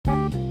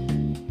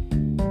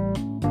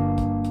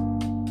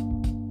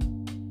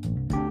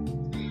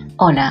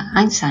Hola,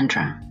 I'm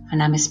Sandra,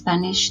 and I'm a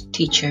Spanish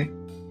teacher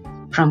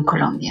from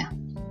Colombia.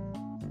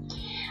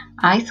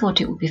 I thought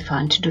it would be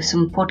fun to do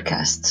some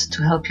podcasts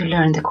to help you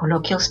learn the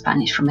colloquial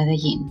Spanish from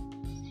Medellin.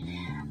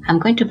 I'm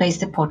going to base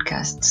the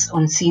podcasts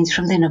on scenes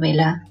from the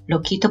novela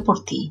Loquito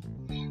por ti,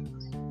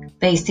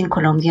 based in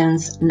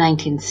Colombia's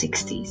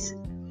 1960s,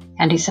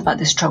 and it's about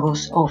the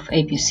struggles of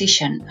a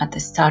musician at the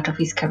start of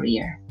his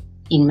career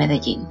in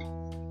Medellin.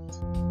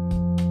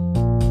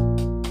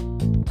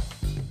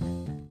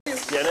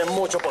 Tiene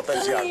mucho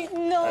potencial. Ay,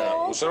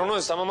 no. ¿Usted no nos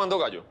está mamando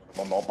gallo?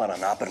 No, para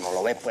nada, pero no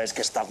lo ve, pues,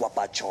 que está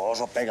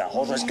guapachoso,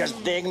 pegajoso. Es que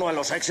es digno de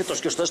los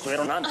éxitos que ustedes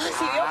tuvieron antes.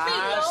 Sí,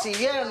 opino. Sí,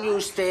 vieron, y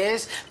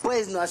ustedes,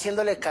 pues, no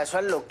haciéndole caso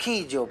al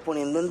loquillo,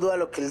 poniendo en duda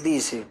lo que él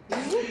dice.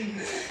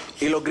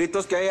 ¿Y los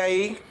gritos que hay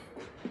ahí?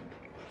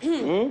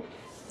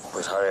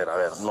 Pues a ver,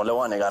 no le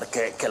voy a negar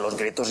que los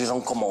gritos sí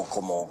son como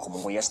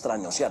muy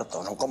extraños,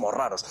 ¿cierto? Son como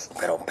raros.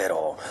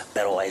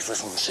 Pero eso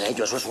es un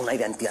sello, eso es una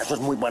identidad, eso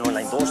es muy bueno en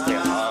la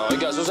industria.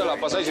 Oiga, eso se la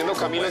pasa diciendo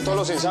Camilo en todos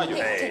los ensayos.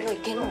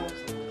 Que no.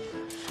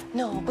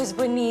 No, pues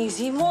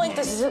buenísimo.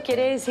 Entonces eso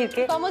quiere decir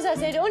que vamos a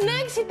hacer un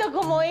éxito,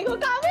 como dijo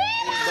Camila.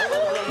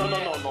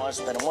 No,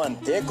 espera un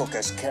momentico, que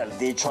es que el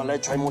dicho al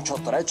hecho hay mucho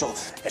trecho.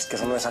 Es que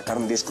eso no es sacar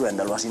un disco y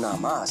venderlo así nada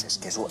más. Es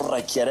que eso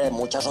requiere de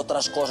muchas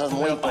otras cosas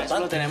muy importantes. ¿Eso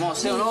lo tenemos,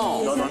 sí o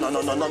no?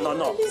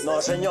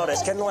 No, señor,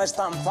 es que no es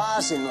tan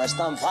fácil, no es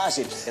tan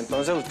fácil.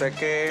 Entonces, ¿usted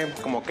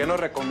qué nos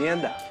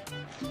recomienda?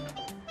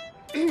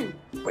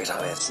 Pues a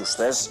ver, si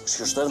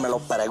ustedes me lo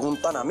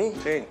preguntan a mí,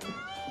 Sí.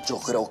 yo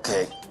creo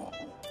que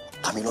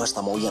Camilo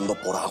está moviendo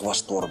por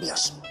aguas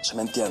turbias. ¿Se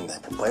me entiende?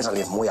 Puede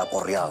salir muy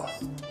aporreado.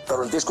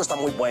 Pero el disco está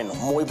muy bueno,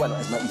 muy bueno.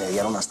 Me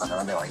dieron hasta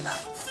ganas de bailar.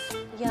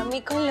 Y a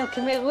mí con lo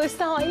que me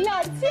gusta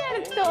bailar,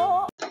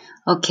 ¿cierto?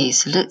 Okay,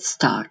 so let's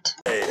start.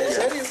 ¿En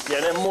serio?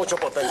 Tiene mucho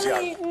potencial.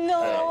 Ay,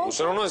 no.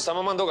 ¿Usted no nos está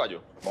mamando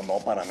gallo? No,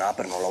 para nada,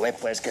 pero no lo ve,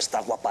 pues, que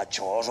está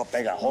guapachoso,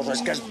 pegajoso.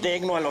 Es que es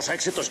digno de los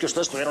éxitos que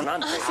ustedes tuvieron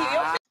antes. Sí,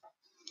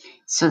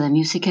 So the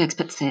music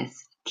expert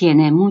says,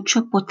 tiene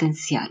mucho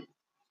potencial.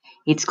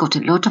 It's got a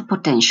lot of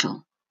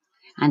potential.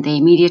 And they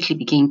immediately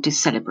begin to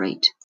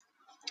celebrate.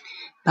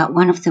 But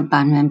one of the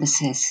band members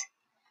says,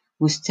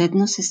 Usted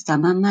nos está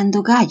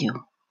mamando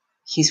gallo.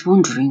 He's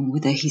wondering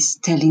whether he's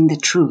telling the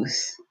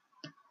truth.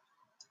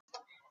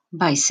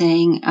 By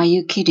saying, Are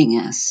you kidding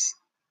us?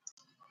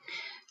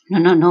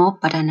 No,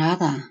 para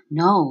nada.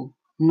 No,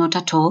 not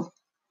at all.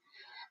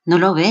 No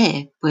lo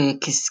ve,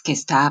 pues que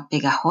está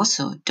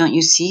pegajoso. Don't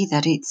you see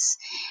that it's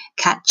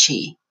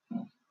catchy?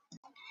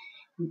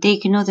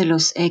 Digno de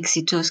los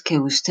éxitos que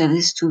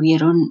ustedes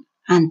tuvieron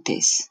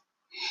antes.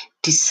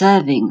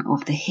 Deserving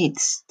of the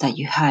hits that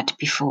you had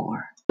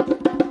before.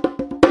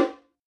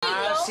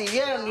 Sí,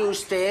 vieron, y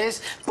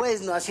ustedes,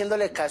 pues, no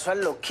haciéndole caso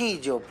al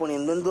loquillo,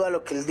 poniendo en duda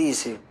lo que él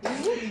dice.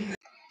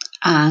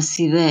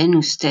 Así ven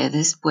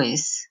ustedes,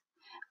 pues,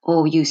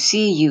 or you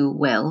see you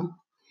well,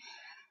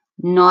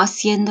 no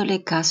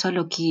haciéndole caso a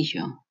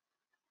Loquillo,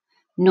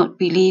 not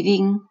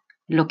believing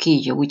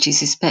Loquillo, which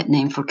is his pet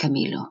name for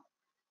Camilo.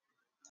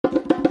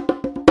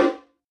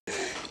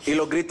 ¿Y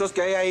los gritos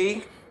que hay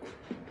ahí?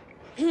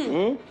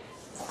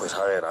 Pues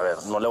a ver,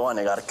 no le voy a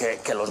negar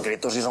que los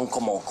gritos sí son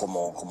como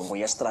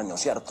muy extraños,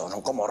 ¿cierto?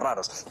 Son como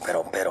raros.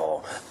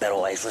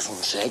 Pero eso es un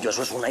sello,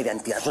 eso es una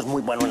identidad, eso es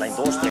muy bueno en la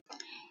industria.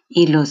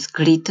 Y los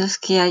gritos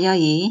que hay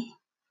ahí,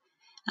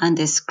 and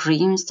the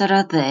screams that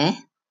are there,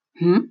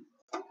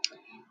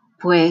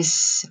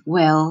 pues,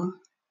 well,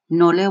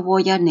 no le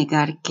voy a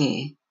negar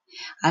que,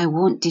 I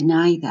won't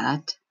deny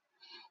that,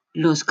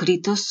 los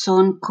gritos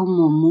son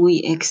como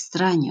muy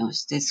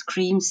extraños. The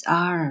screams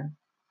are a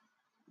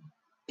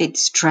bit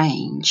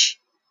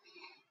strange,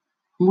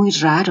 muy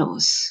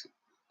raros,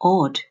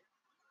 odd.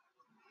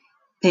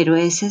 Pero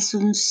ese es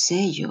un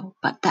sello,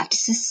 but that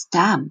is a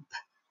stamp.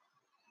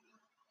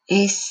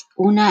 Es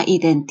una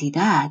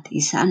identidad,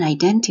 is an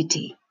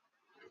identity.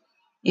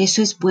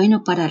 Eso es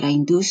bueno para la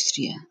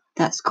industria.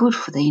 That's good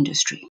for the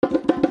industry.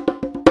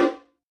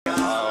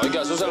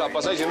 Oiga, eso se la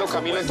pasa diciendo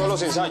Camilo en todos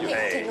los ensayos.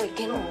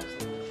 Que no.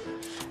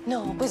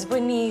 No, pues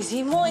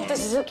buenísimo.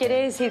 Entonces eso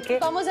quiere decir que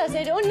vamos a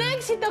hacer un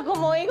éxito,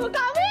 como dijo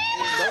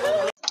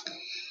Camila.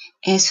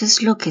 Eso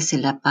es lo que se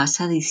la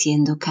pasa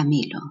diciendo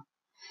Camilo.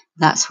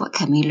 That's what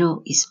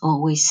Camilo is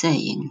always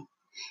saying.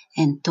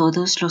 En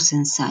todos los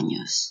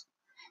ensayos.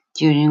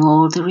 During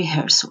all the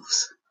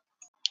rehearsals.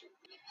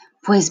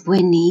 Pues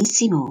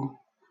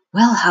buenísimo.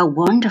 Well, how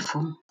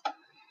wonderful.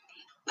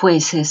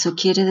 Pues eso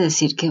quiere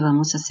decir que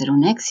vamos a hacer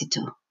un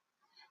éxito.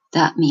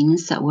 That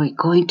means that we're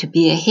going to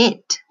be a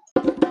hit.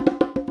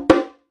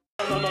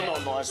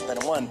 No, espera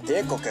un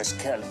momentico, que es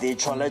que el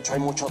dicho al hecho hay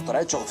mucho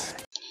trecho.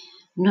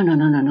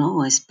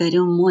 No, espere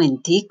un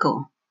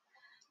momentico.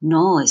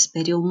 No,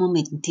 espere un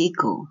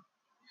momentico.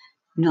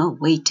 No,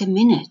 wait a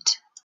minute.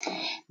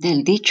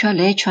 Del dicho al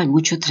hecho hay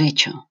mucho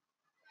trecho.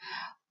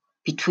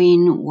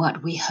 Between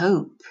what we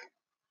hope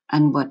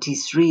and what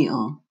is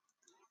real,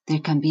 there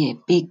can be a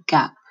big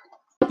gap.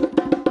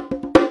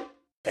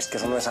 Es que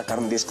eso no es sacar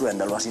un disco y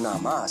venderlo así nada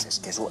más. Es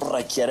que eso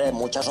requiere de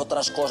muchas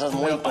otras cosas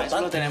muy importantes.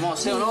 ¿Eso lo tenemos,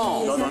 sí o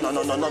no?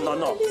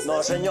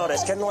 No, señor,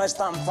 es que no es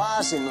tan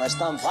fácil, no es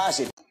tan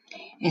fácil.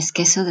 Es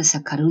que eso de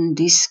sacar un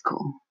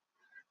disco,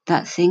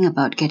 that thing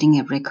about getting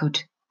a record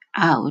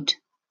out,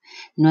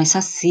 no es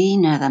así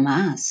nada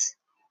más.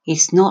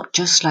 It's not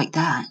just like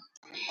that.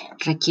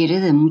 Requiere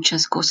de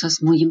muchas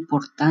cosas muy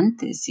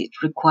importantes. It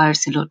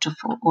requires a lot of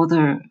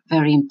other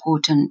very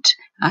important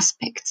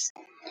aspects.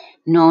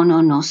 No,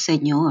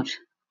 señor.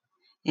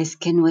 Es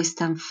que no es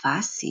tan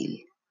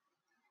fácil.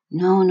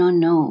 No.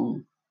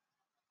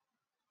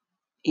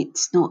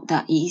 It's not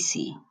that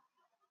easy.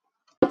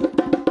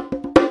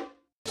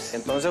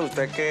 Entonces,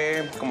 ¿usted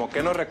qué, como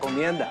qué nos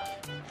recomienda?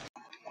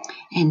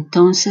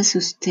 Entonces,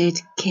 ¿usted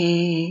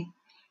qué?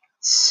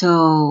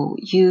 So,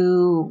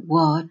 you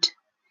what?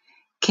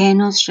 ¿Qué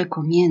nos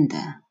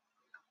recomienda?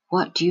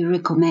 What do you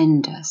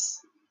recommend us?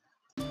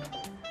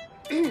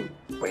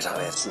 Pues a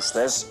ver, si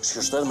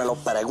ustedes me lo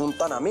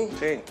preguntan a mí,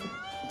 Sí.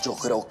 yo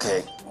creo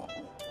que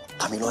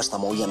Camilo está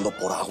moviendo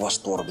por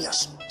aguas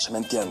turbias. ¿Se me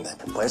entiende?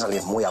 Puede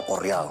salir muy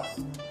aporreado.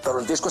 Pero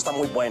el disco está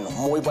muy bueno,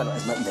 muy bueno.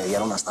 Me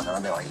dieron hasta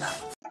ganas de bailar.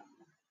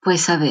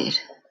 Pues a ver,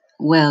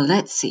 well,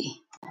 let's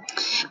see.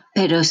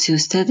 Pero si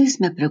ustedes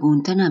me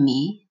preguntan a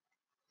mí,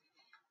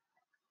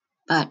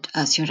 but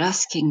as you're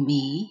asking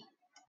me,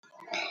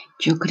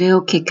 yo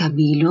creo que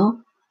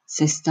Camilo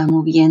se está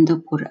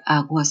moviendo por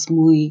aguas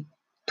muy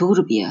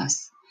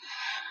turbias.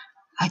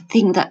 I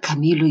think that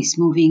Camilo is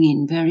moving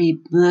in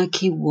very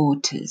murky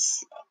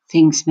waters.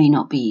 Things may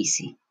not be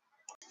easy.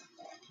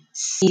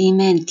 ¿Sí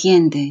me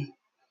entiende?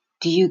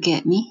 Do you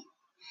get me?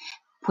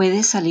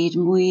 Puede salir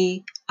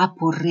muy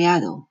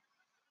aporreado.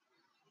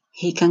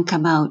 He can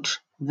come out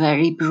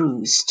very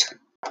bruised.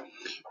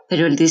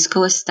 Pero el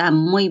disco está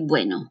muy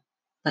bueno.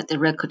 But the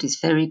record is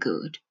very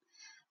good.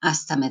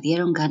 Hasta me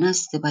dieron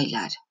ganas de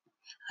bailar.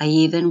 I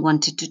even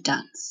wanted to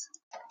dance.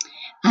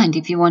 And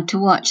if you want to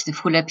watch the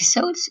full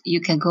episodes,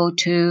 you can go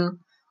to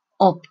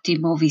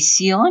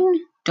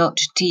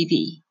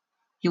optimovision.tv.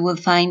 You will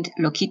find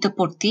Loquito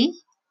por ti,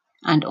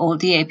 and all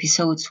the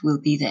episodes will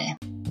be there.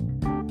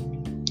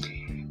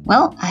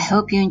 Well, I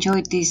hope you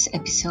enjoyed this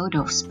episode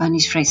of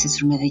Spanish Phrases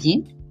from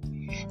Medellin.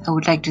 I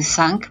would like to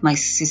thank my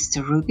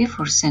sister Ruby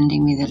for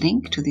sending me the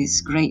link to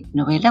this great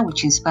novela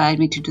which inspired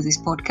me to do this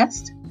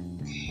podcast.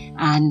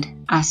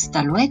 And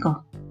hasta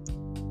luego.